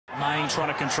Payne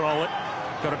trying to control it.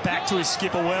 Got it back to his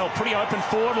skipper well. Pretty open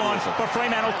forward line for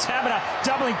Fremantle. Taberner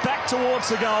doubling back towards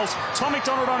the goals. Tom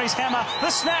McDonald on his hammer. The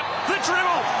snap, the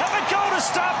dribble, and the goal to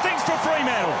start things for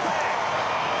Fremantle.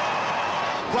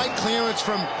 Great clearance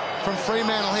from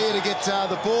Fremantle here to get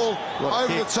the ball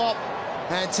over the top.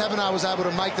 And Taberner was able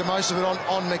to make the most of it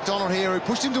on McDonald here, who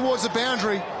pushed him towards the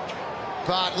boundary.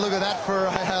 But look at that for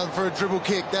a dribble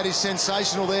kick. That is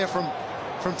sensational there from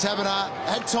Taberner.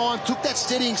 Had time, took that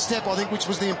steadying step, I think, which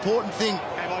was the important thing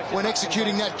when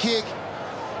executing that kick.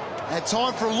 Had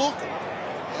time for a look,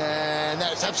 and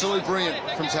that's absolutely brilliant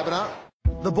from Taberner.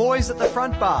 The boys at the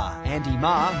front bar, Andy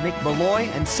Marr, Mick Malloy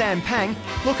and Sam Pang,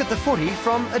 look at the footy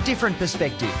from a different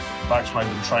perspective. Bucks made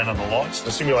them train under lights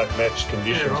to simulate match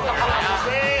conditions.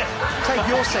 Take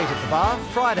your seat at the bar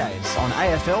Fridays on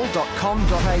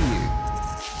afl.com.au.